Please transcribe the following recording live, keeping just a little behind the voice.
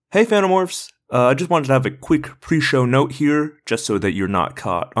Hey Phantomorphs, I just wanted to have a quick pre-show note here, just so that you're not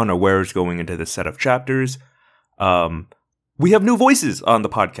caught unawares going into this set of chapters. We have new voices on the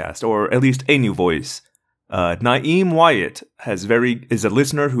podcast, or at least a new voice. Naeem Wyatt is a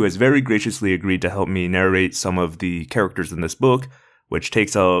listener who has very graciously agreed to help me narrate some of the characters in this book, which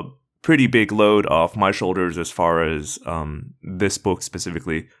takes a pretty big load off my shoulders as far as this book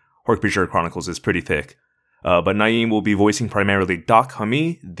specifically. Hork-Bajir Chronicles is pretty thick. But Naeem will be voicing primarily Doc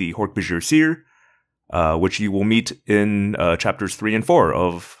Hami, the Hork-Bajir Seer, which you will meet in chapters 3 and 4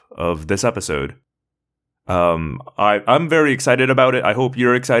 of this episode. I'm very excited about it. I hope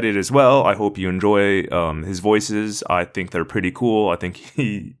you're excited as well. I hope you enjoy his voices. I think they're pretty cool. I think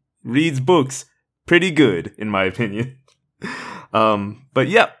he reads books pretty good, in my opinion. But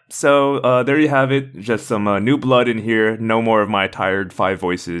yeah, so there you have it. Just some new blood in here. No more of my tired 5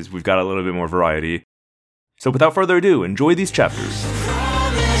 voices. We've got a little bit more variety. So without further ado, enjoy these chapters.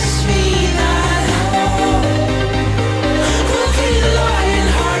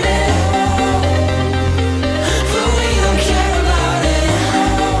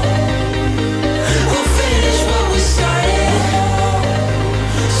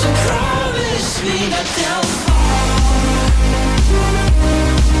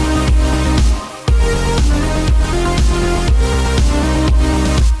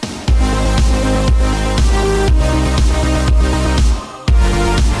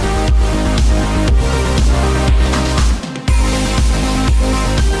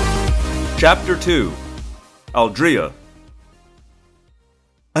 Chapter 2, Aldrea.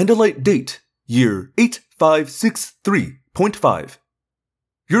 Andalite date, year 8563.5.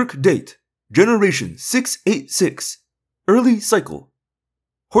 Yeerk date, generation 686, early cycle.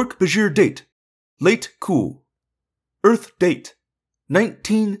 Hork-Bajir date, late cool. Earth date,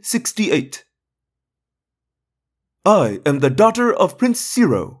 1968. I am the daughter of Prince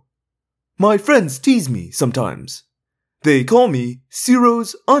Ciro. My friends tease me sometimes. They call me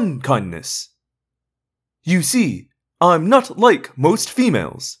Ciro's unkindness. You see, I'm not like most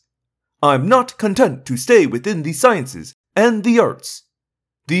females. I'm not content to stay within the sciences and the arts,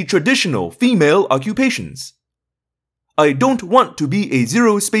 the traditional female occupations. I don't want to be a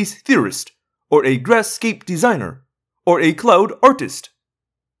zero-space theorist, or a grasscape designer, or a cloud artist.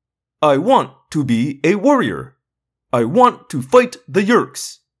 I want to be a warrior. I want to fight the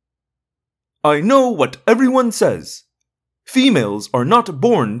Yeerks. I know what everyone says. Females are not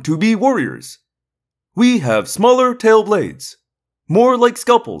born to be warriors. We have smaller tail blades, more like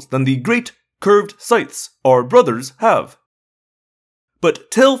scalpels than the great curved scythes our brothers have. But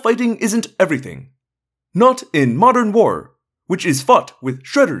tail fighting isn't everything. Not in modern war, which is fought with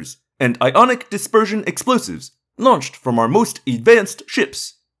shredders and ionic dispersion explosives launched from our most advanced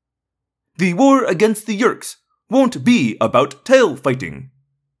ships. The war against the Yeerks won't be about tail fighting.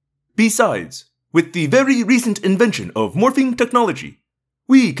 Besides, with the very recent invention of morphing technology,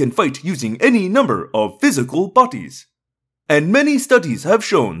 we can fight using any number of physical bodies. And many studies have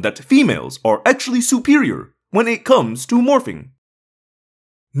shown that females are actually superior when it comes to morphing.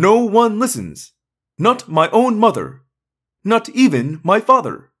 No one listens. Not my own mother. Not even my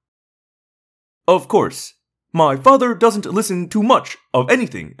father. Of course, my father doesn't listen to much of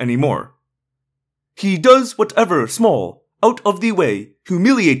anything anymore. He does whatever small, out-of-the-way,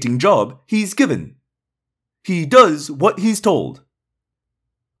 humiliating job he's given. He does what he's told.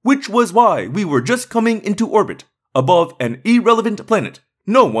 Which was why we were just coming into orbit above an irrelevant planet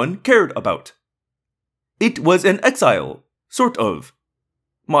no one cared about. It was an exile, sort of.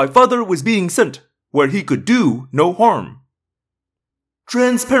 My father was being sent where he could do no harm.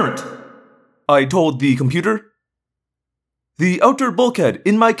 Transparent, I told the computer. The outer bulkhead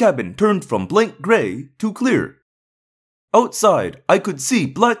in my cabin turned from blank gray to clear. Outside, I could see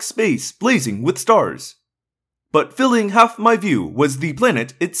black space blazing with stars. But filling half my view was the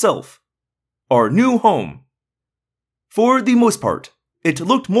planet itself. Our new home. For the most part, it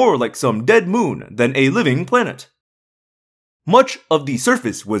looked more like some dead moon than a living planet. Much of the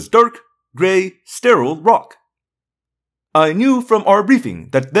surface was dark, gray, sterile rock. I knew from our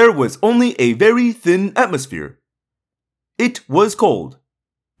briefing that there was only a very thin atmosphere. It was cold.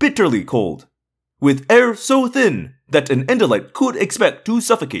 Bitterly cold. With air so thin that an Andalite could expect to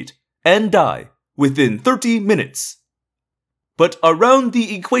suffocate and die within 30 minutes. But around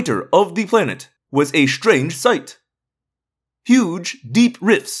the equator of the planet was a strange sight. Huge, deep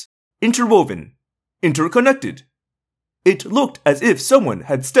rifts, interwoven, interconnected. It looked as if someone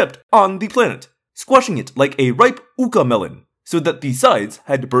had stepped on the planet, squashing it like a ripe uka melon, so that the sides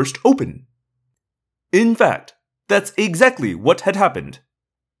had burst open. In fact, that's exactly what had happened.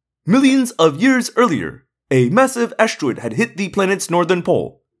 Millions of years earlier, a massive asteroid had hit the planet's northern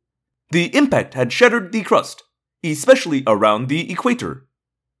pole, The impact had shattered the crust, especially around the equator.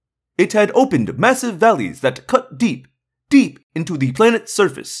 It had opened massive valleys that cut deep, deep into the planet's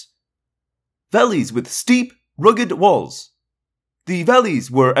surface. Valleys with steep, rugged walls. The valleys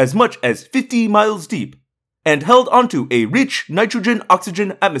were as much as 50 miles deep and held onto a rich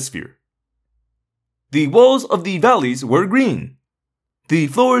nitrogen-oxygen atmosphere. The walls of the valleys were green. The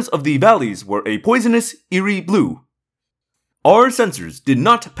floors of the valleys were a poisonous, eerie blue. Our sensors did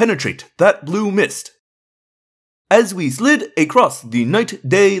not penetrate that blue mist. As we slid across the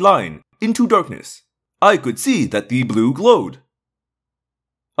night-day line into darkness, I could see that the blue glowed.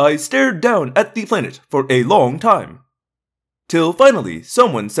 I stared down at the planet for a long time, till finally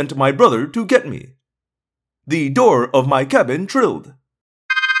someone sent my brother to get me. The door of my cabin trilled.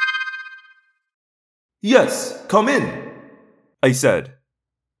 "Yes, come in," I said.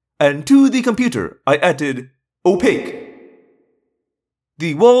 And to the computer I added, "opaque."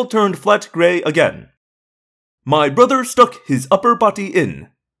 The wall turned flat gray again. My brother stuck his upper body in.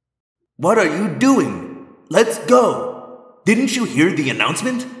 "What are you doing? Let's go. Didn't you hear the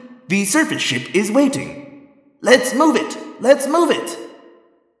announcement? The surface ship is waiting. Let's move it. Let's move it."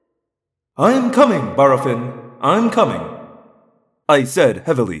 "I'm coming, Barafin. I'm coming," I said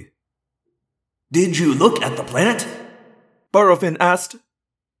heavily. "Did you look at the planet?" Barafin asked.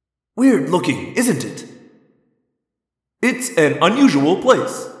 "Weird looking, isn't it?" "It's an unusual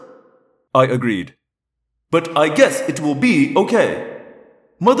place," I agreed. "But I guess it will be okay.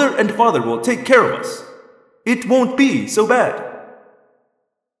 Mother and Father will take care of us. It won't be so bad."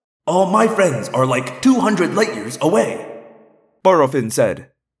 "All my friends are like 200 light years away," Barafin said.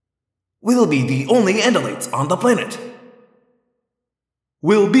 "We'll be the only Andalites on the planet."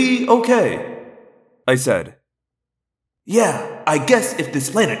 "We'll be okay," I said. "Yeah, I guess if this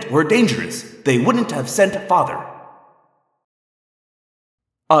planet were dangerous, they wouldn't have sent Father."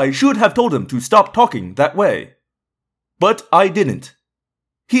 I should have told him to stop talking that way. But I didn't.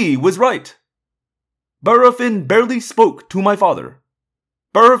 He was right. Barafin barely spoke to my father.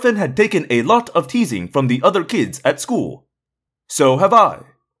 Barafin had taken a lot of teasing from the other kids at school. So have I.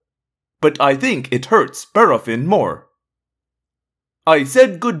 But I think it hurts Barafin more. I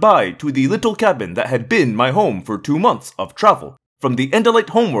said goodbye to the little cabin that had been my home for 2 months of travel from the Andalite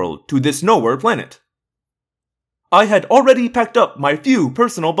homeworld to this nowhere planet. I had already packed up my few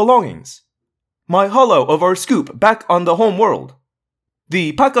personal belongings. My hollow of our scoop back on the home world.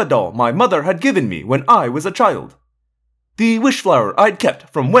 The Paka doll my mother had given me when I was a child. The wish flower I'd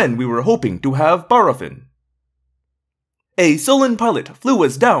kept from when we were hoping to have Barafin. A sullen pilot flew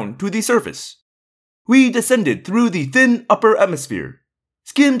us down to the surface. We descended through the thin upper atmosphere,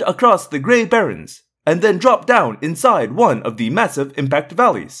 skimmed across the gray barrens, and then dropped down inside one of the massive impact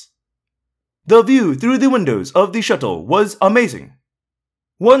valleys. The view through the windows of the shuttle was amazing.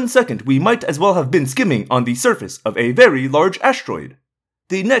 1 second we might as well have been skimming on the surface of a very large asteroid.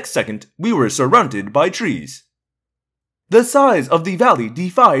 The next second we were surrounded by trees. The size of the valley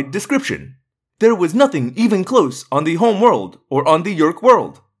defied description. There was nothing even close on the home world or on the Yeerk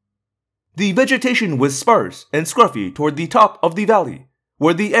world. The vegetation was sparse and scruffy toward the top of the valley,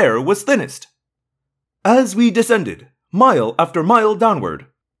 where the air was thinnest. As we descended, mile after mile downward,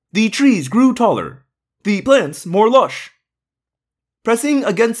 the trees grew taller, the plants more lush. Pressing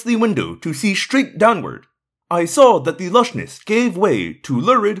against the window to see straight downward, I saw that the lushness gave way to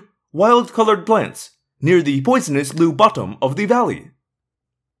lurid, wild-colored plants near the poisonous blue bottom of the valley.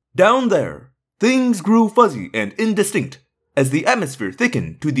 Down there, things grew fuzzy and indistinct as the atmosphere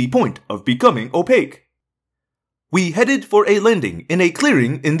thickened to the point of becoming opaque. We headed for a landing in a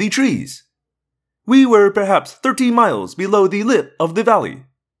clearing in the trees. We were perhaps 30 miles below the lip of the valley,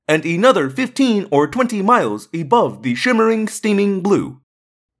 and another 15 or 20 miles above the shimmering, steaming blue.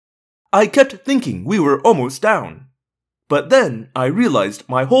 I kept thinking we were almost down, but then I realized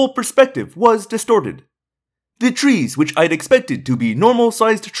my whole perspective was distorted. The trees, which I'd expected to be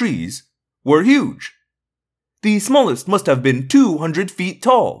normal-sized trees, were huge. The smallest must have been 200 feet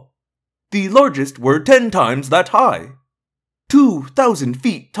tall. The largest were 10 times that high. 2,000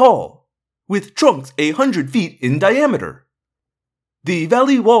 feet tall, with trunks 100 feet in diameter. The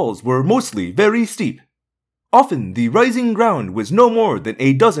valley walls were mostly very steep. Often the rising ground was no more than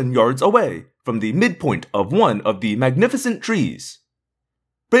a dozen yards away from the midpoint of one of the magnificent trees.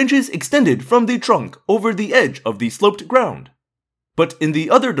 Branches extended from the trunk over the edge of the sloped ground. But in the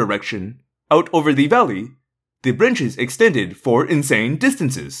other direction, out over the valley, the branches extended for insane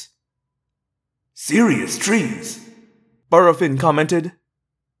distances. "Serious trees," Barafin commented.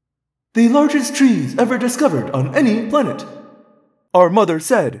 "The largest trees ever discovered on any planet," our mother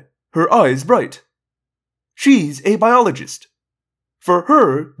said, her eyes bright. She's a biologist. For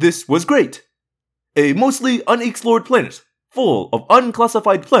her, this was great. A mostly unexplored planet full of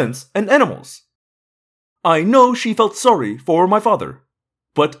unclassified plants and animals. I know she felt sorry for my father,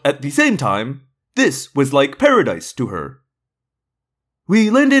 but at the same time, this was like paradise to her. We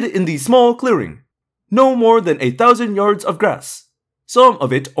landed in the small clearing, no more than 1,000 yards of grass, some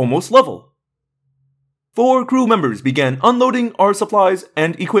of it almost level. 4 crew members began unloading our supplies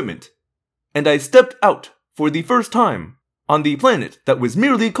and equipment, and I stepped out for the first time on the planet that was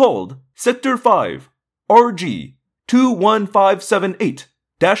merely called Sector 5, RG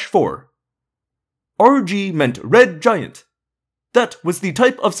 21578-4. RG meant red giant. That was the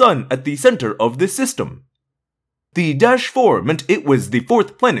type of sun at the center of this system. The -4 meant it was the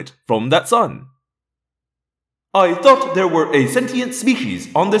 4th planet from that sun. I thought there were a sentient species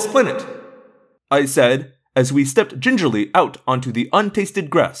on this planet, I said as we stepped gingerly out onto the untasted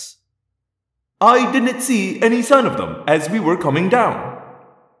grass. I didn't see any sign of them as we were coming down.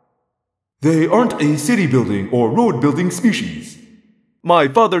 They aren't a city-building or road-building species, my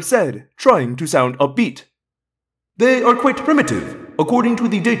father said, trying to sound upbeat. They are quite primitive, according to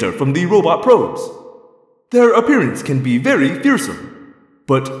the data from the robot probes. Their appearance can be very fearsome,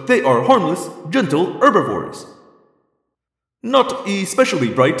 but they are harmless, gentle herbivores. Not especially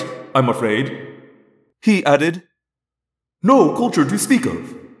bright, I'm afraid, he added. No culture to speak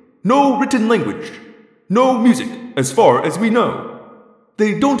of. No written language. No music, as far as we know.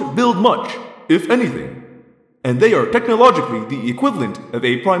 They don't build much, if anything, and they are technologically the equivalent of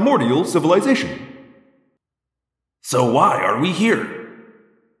a primordial civilization. So why are we here?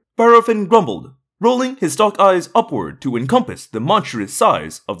 Barofin grumbled, rolling his stalk eyes upward to encompass the monstrous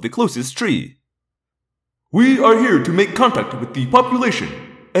size of the closest tree. We are here to make contact with the population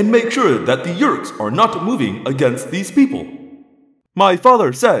and make sure that the Yeerks are not moving against these people, my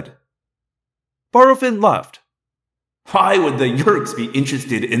father said. Barofin laughed. Why would the Yeerks be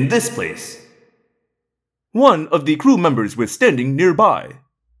interested in this place? One of the crew members was standing nearby.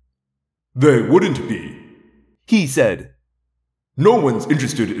 They wouldn't be, he said. No one's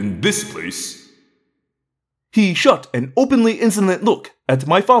interested in this place. He shot an openly insolent look at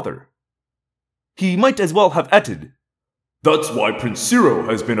my father. He might as well have added, That's why Prince Zero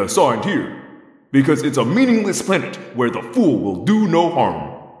has been assigned here, because it's a meaningless planet where the fool will do no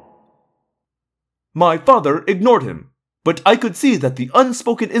harm. My father ignored him, but I could see that the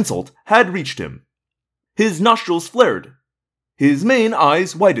unspoken insult had reached him. His nostrils flared. His main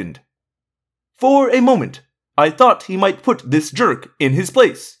eyes widened. For a moment, I thought he might put this jerk in his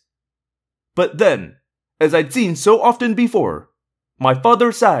place. But then, as I'd seen so often before, my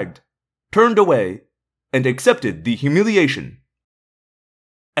father sagged, turned away, and accepted the humiliation.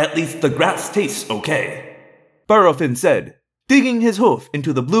 At least the grass tastes okay, Barofin said, digging his hoof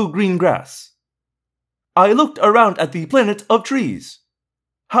into the blue-green grass. I looked around at the planet of trees.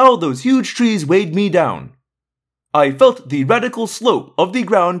 How those huge trees weighed me down. I felt the radical slope of the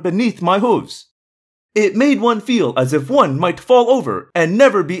ground beneath my hooves. It made one feel as if one might fall over and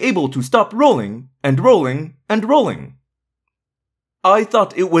never be able to stop rolling and rolling and rolling. I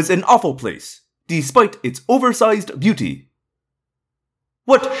thought it was an awful place, despite its oversized beauty.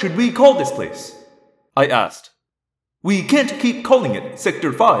 What should we call this place? I asked. We can't keep calling it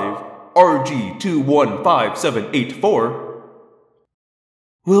Sector 5, RG 215784.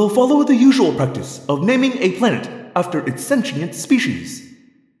 We'll follow the usual practice of naming a planet after its sentient species,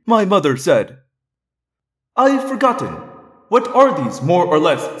 my mother said. I've forgotten. What are these more or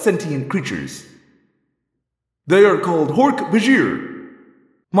less sentient creatures? They are called Hork-Bajir,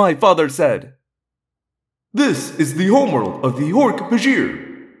 my father said. This is the homeworld of the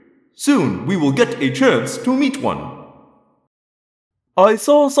Hork-Bajir. Soon we will get a chance to meet one. I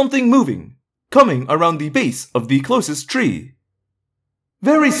saw something moving, coming around the base of the closest tree.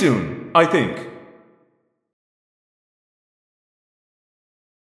 Very soon, I think.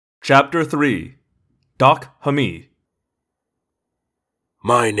 Chapter 3. Doc Hami.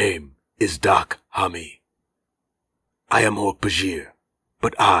 My name is Doc Hami. I am Hork-Bajir,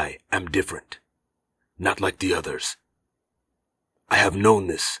 but I am different. Not like the others. I have known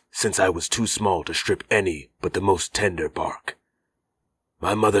this since I was too small to strip any but the most tender bark.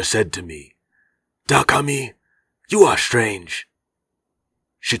 My mother said to me, Doc Hami, you are strange.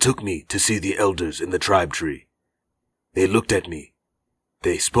 She took me to see the elders in the tribe tree. They looked at me.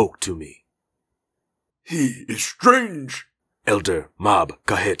 They spoke to me. He is strange, Elder Mab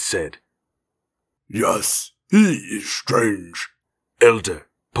Kahet said. Yes, he is strange, Elder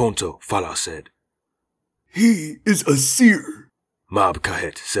Ponto Fala said. He is a seer, Mab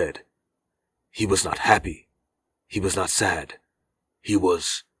Kahet said. He was not happy. He was not sad. He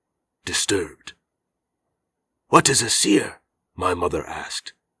was disturbed. What is a seer? my mother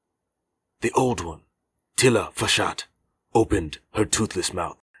asked. The old one, Tilla Fashat, opened her toothless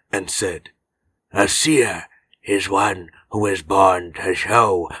mouth and said, A seer is one who is born to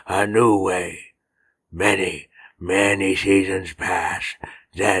show a new way. Many, many seasons pass,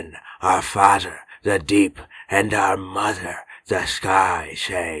 then our father, the deep, and our mother, the sky,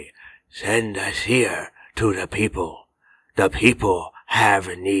 say, Send a seer to the people. The people have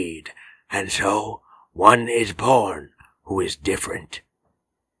a need, and so one is born who is different.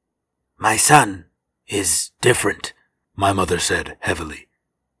 My son is different, my mother said heavily.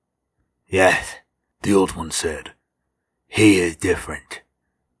 Yes, the old one said. He is different.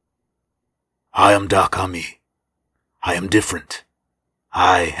 I am Dak Hami. I am different.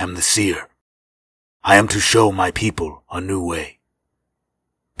 I am the seer. I am to show my people a new way.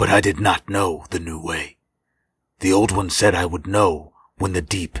 But I did not know the new way. The old one said I would know when the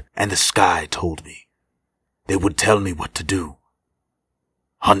deep and the sky told me. They would tell me what to do.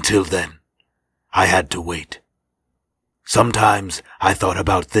 Until then, I had to wait. Sometimes I thought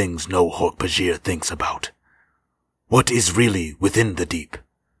about things no Hork-Bajir thinks about. What is really within the deep?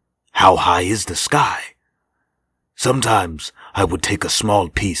 How high is the sky? Sometimes I would take a small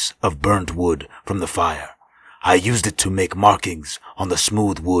piece of burnt wood from the fire. I used it to make markings on the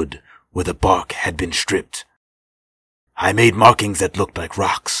smooth wood where the bark had been stripped. I made markings that looked like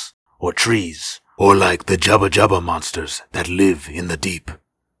rocks, or trees, or like the Jabba Jabba monsters that live in the deep.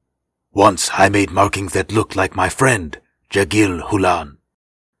 Once I made markings that looked like my friend, Jagil Hulan.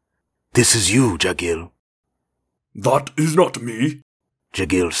 This is you, Jagil. That is not me,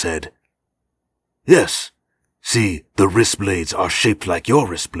 Jagil said. Yes. See, the wrist blades are shaped like your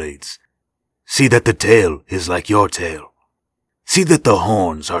wrist blades. See that the tail is like your tail. See that the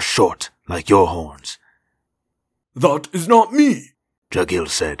horns are short like your horns. That is not me, Jagil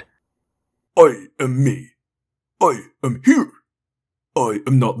said. I am me. I am here. I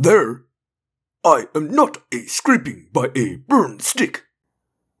am not there. I am not a scraping by a burned stick.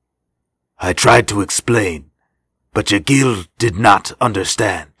 I tried to explain, but Jagil did not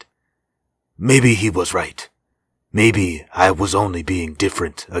understand. Maybe he was right. Maybe I was only being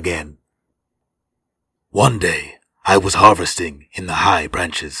different again. One day, I was harvesting in the high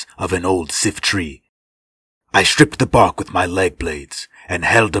branches of an old sif tree. I stripped the bark with my leg blades and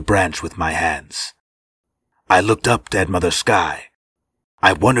held a branch with my hands. I looked up at Mother Sky.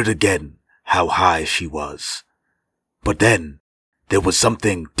 I wondered again how high she was. But then, there was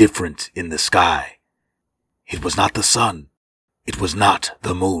something different in the sky. It was not the sun. It was not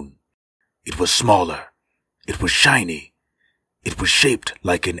the moon. It was smaller. It was shiny. It was shaped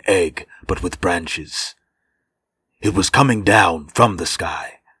like an egg, but with branches. It was coming down from the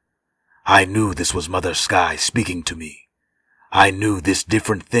sky. I knew this was Mother Sky speaking to me. I knew this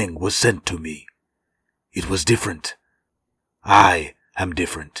different thing was sent to me. It was different. I am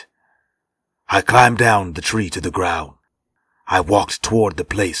different. I climbed down the tree to the ground. I walked toward the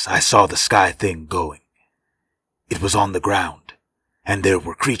place I saw the sky thing going. It was on the ground, and there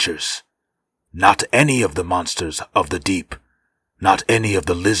were creatures. Not any of the monsters of the deep, not any of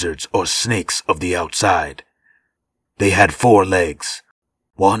the lizards or snakes of the outside. They had 4 legs.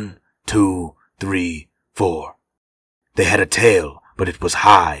 1, 2, 3, 4. They had a tail, but it was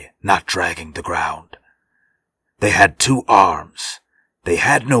high, not dragging the ground. They had 2 arms. They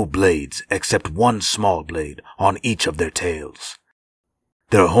had no blades except 1 small blade on each of their tails.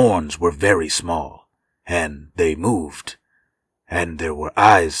 Their horns were very small, and they moved, and there were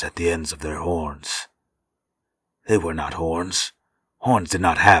eyes at the ends of their horns. They were not horns. Horns did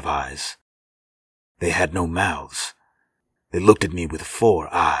not have eyes. They had no mouths. They looked at me with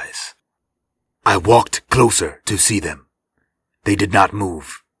 4 eyes. I walked closer to see them. They did not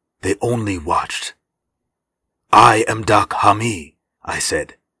move. They only watched. I am Dak Hami, I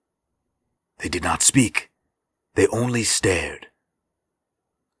said. They did not speak. They only stared.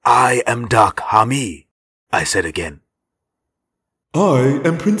 I am Dak Hami, I said again. I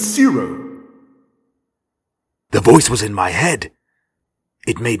am Prince Zero. The voice was in my head.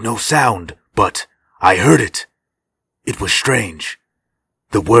 It made no sound, but I heard it. It was strange.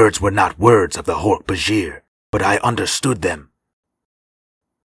 The words were not words of the Hork-Bajir, but I understood them.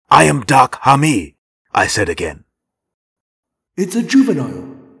 I am Dak Hami, I said again. It's a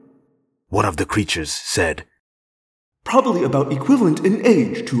juvenile, one of the creatures said. Probably about equivalent in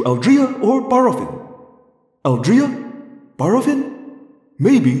age to Aldria or Barofin. Aldria? Barofin?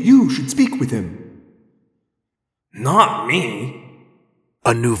 Maybe you should speak with him. Not me.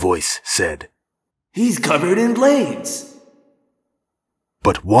 A new voice said. He's covered in blades.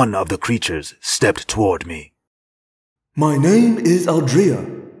 But one of the creatures stepped toward me. My name is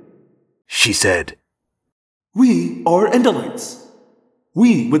Aldria, she said. We are Andalites.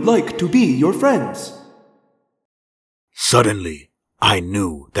 We would like to be your friends. Suddenly, I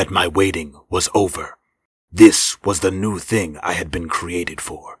knew that my waiting was over. This was the new thing I had been created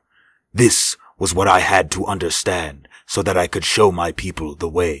for. This was what I had to understand so that I could show my people the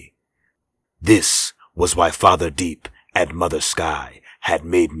way. This was why Father Deep and Mother Sky had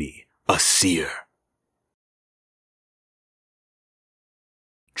made me a seer.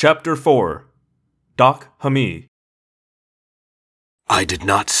 Chapter 4. Dak Hami. I did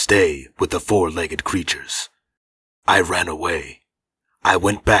not stay with the four-legged creatures. I ran away. I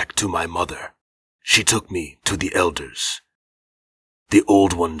went back to my mother. She took me to the elders. The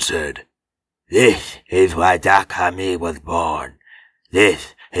old one said, "This is why Dak Hami was born.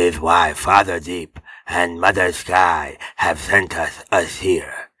 This is why Father Deep and Mother Sky have sent us a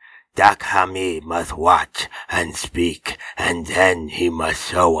seer. Dak Hami must watch and speak, and then he must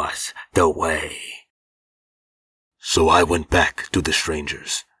show us the way." So I went back to the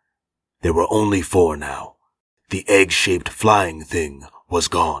strangers. There were only 4 now. The egg-shaped flying thing was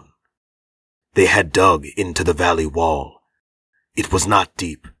gone. They had dug into the valley wall. It was not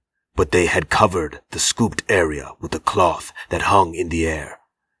deep, but they had covered the scooped area with a cloth that hung in the air.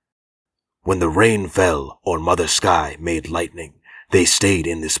 When the rain fell or Mother Sky made lightning, they stayed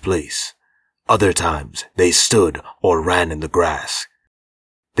in this place. Other times they stood or ran in the grass.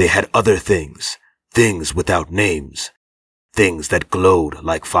 They had other things without names, things that glowed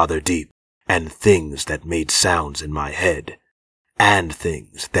like Father Deep, and things that made sounds in my head, and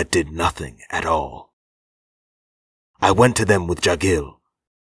things that did nothing at all. I went to them with Jagil.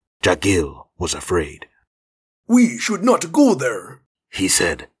 Jagil was afraid. We should not go there, he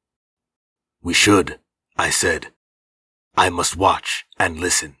said. We should, I said. I must watch and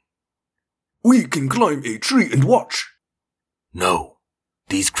listen. We can climb a tree and watch. No,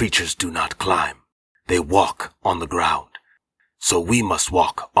 these creatures do not climb. They walk on the ground. So we must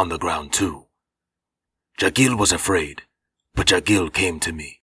walk on the ground too. Jagil was afraid, but Jagil came to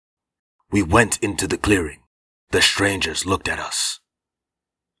me. We went into the clearing. The strangers looked at us.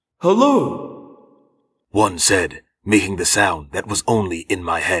 Hello, one said, making the sound that was only in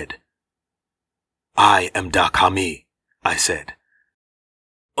my head. I am Dak Hami, I said.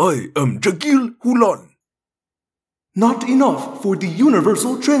 I am Jagil Hulan. Not enough for the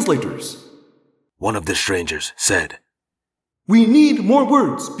universal translators. One of the strangers said. We need more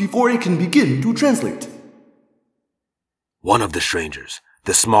words before it can begin to translate. One of the strangers,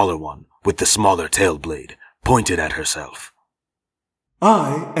 the smaller one with the smaller tail blade, pointed at herself.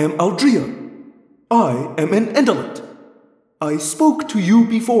 I am Aldria. I am an Andalite. I spoke to you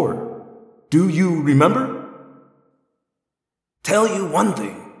before. Do you remember? Tell you one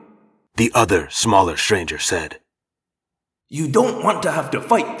thing, the other, smaller stranger said. You don't want to have to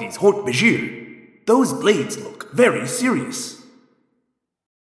fight these Hork-Bajir. Those blades look very serious.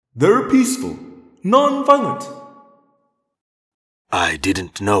 They're peaceful, non-violent. I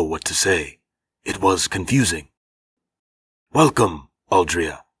didn't know what to say. It was confusing. Welcome,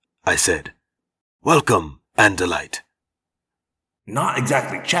 Aldria, I said. Welcome, Andalite. Not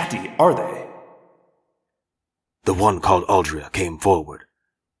exactly chatty, are they? The one called Aldria came forward.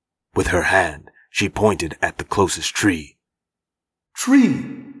 With her hand, she pointed at the closest tree. Tree,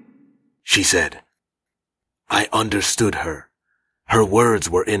 she said. I understood her. Her words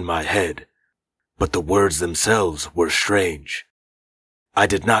were in my head, but the words themselves were strange. I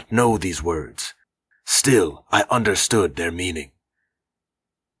did not know these words. Still, I understood their meaning.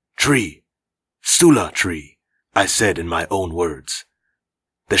 Tree, Stula tree, I said in my own words.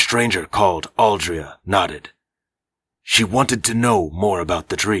 The stranger called Aldria nodded. She wanted to know more about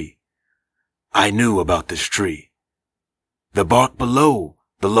the tree. I knew about this tree. The bark below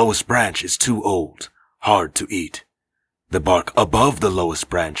the lowest branch is too old, hard to eat. The bark above the lowest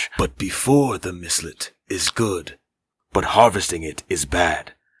branch, but before the mislet, is good, but harvesting it is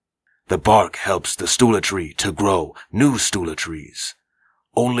bad. The bark helps the Stula tree to grow new Stula trees.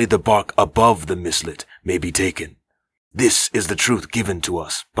 Only the bark above the mislet may be taken. This is the truth given to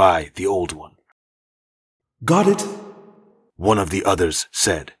us by the Old One. Got it, one of the others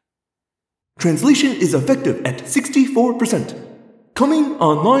said. Translation is effective at 64%. Coming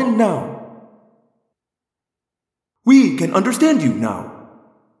online now. We can understand you now,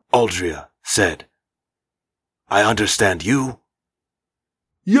 Aldria said. I understand you?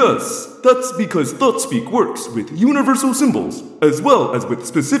 Yes, that's because ThoughtSpeak works with universal symbols as well as with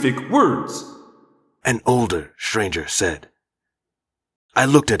specific words, an older stranger said. I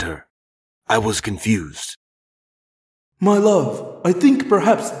looked at her. I was confused. My love, I think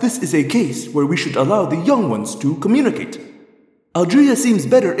perhaps this is a case where we should allow the young ones to communicate. Aldrea seems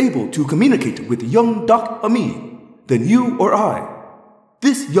better able to communicate with young Doc Ami than you or I.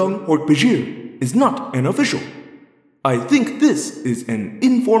 This young Hork-Bajir is not an official. I think this is an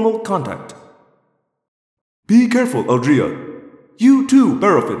informal contact. Be careful, Aldrea. You too,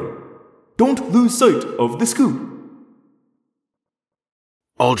 Barafin. Don't lose sight of the scoop.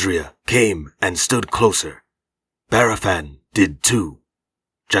 Aldrea came and stood closer. Barafan did too.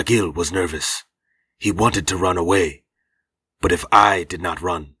 Jagil was nervous. He wanted to run away. But if I did not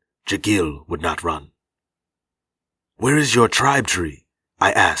run, Jagil would not run. "Where is your tribe tree?"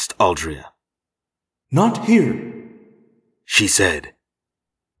 I asked Aldrea. Not here. She said.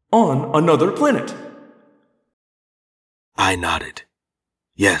 On another planet. I nodded.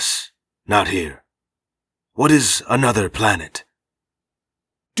 Yes, not here. What is another planet?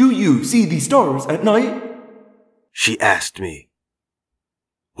 Do you see the stars at night? She asked me.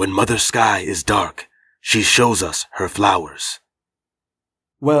 When Mother Sky is dark, she shows us her flowers.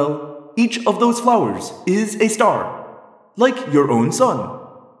 Well, each of those flowers is a star, like your own sun,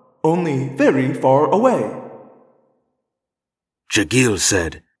 only very far away. Jagil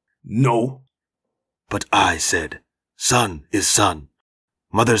said, No. but I said, sun is sun.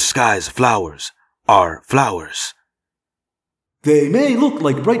 Mother Sky's flowers are flowers. They may look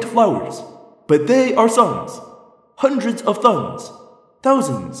like bright flowers, but they are suns. Hundreds of suns.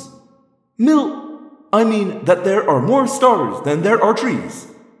 Thousands. I mean that there are more stars than there are trees.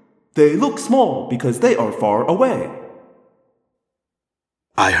 They look small because they are far away.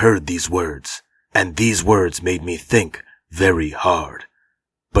 I heard these words, and these words made me think very hard.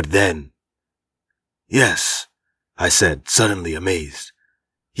 But then, yes, I said, suddenly amazed.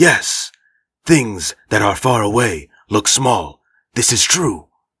 Yes, things that are far away look small. This is true.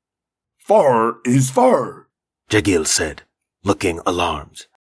 Far is far, Jagil said, looking alarmed.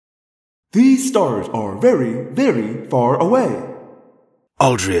 These stars are very, very far away.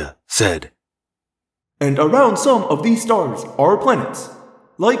 Aldrea said, And around some of these stars are planets,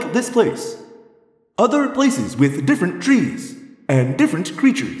 like this place. Other places with different trees and different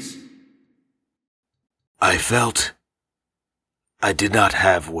creatures. I felt. I did not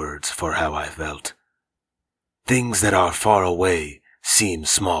have words for how I felt. Things that are far away seem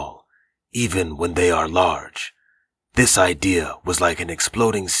small, even when they are large. This idea was like an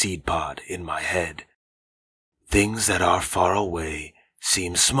exploding seed pod in my head. Things that are far away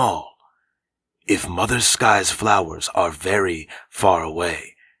seem small. If Mother Sky's flowers are very far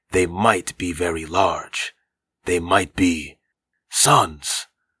away, they might be very large. They might be suns.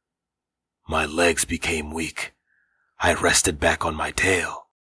 My legs became weak. I rested back on my tail.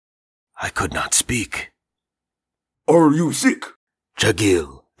 I could not speak. Are you sick?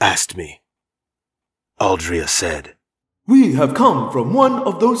 Jagil asked me. Aldrea said, We have come from one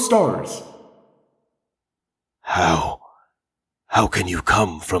of those stars. How? How can you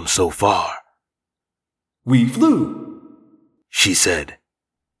come from so far? We flew. She said.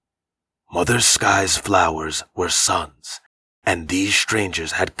 Mother Sky's flowers were suns, and these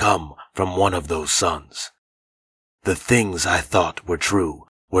strangers had come from one of those suns. The things I thought were true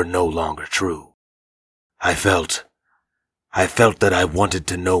were no longer true. I felt that I wanted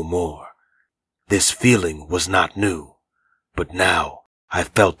to know more. This feeling was not new, but now I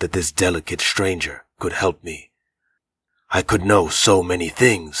felt that this delicate stranger could help me. I could know so many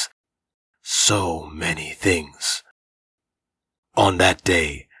things. So many things. On that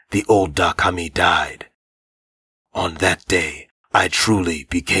day, the old Doc Ami died. On that day, I truly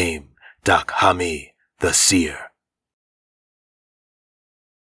became Doc Ami the Seer.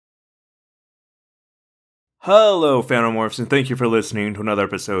 Hello, Phantomorphs, and thank you for listening to another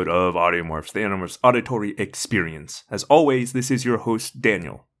episode of Audiomorphs, the Animorphs Auditory Experience. As always, this is your host,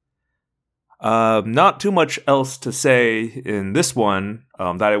 Daniel. Not too much else to say in this one,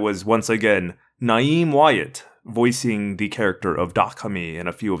 that it was once again Naeem Wyatt voicing the character of Doc Ami and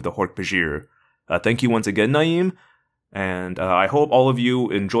a few of the Hork-Bajir. Thank you once again, Naeem, and I hope all of you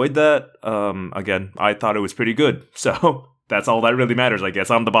enjoyed that. Again, I thought it was pretty good, so that's all that really matters, I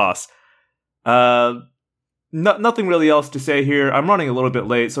guess. I'm the boss. Nothing really else to say here. I'm running a little bit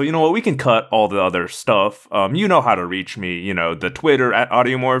late, so you know what? We can cut all the other stuff. You know how to reach me. You know, the Twitter at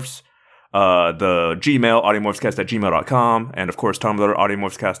Audiomorphs, the Gmail, audiomorphscast@gmail.com, and of course, Tumblr,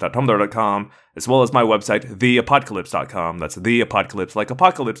 audiomorphscast.tumblr.com, as well as my website, theapocalypse.com. That's the apocalypse, like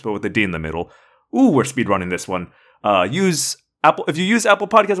apocalypse, but with a D in the middle. Ooh, we're speedrunning this one. If you use Apple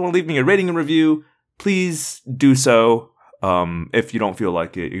Podcasts and want to leave me a rating and review, please do so. If you don't feel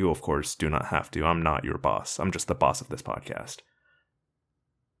like it, you of course do not have to. I'm not your boss. I'm just the boss of this podcast.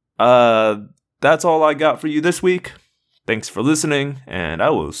 That's all I got for you this week. Thanks for listening, and I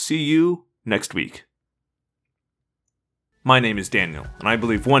will see you next week. My name is Daniel, and I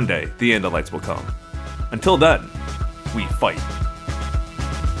believe one day the Andalites will come. Until then, we fight.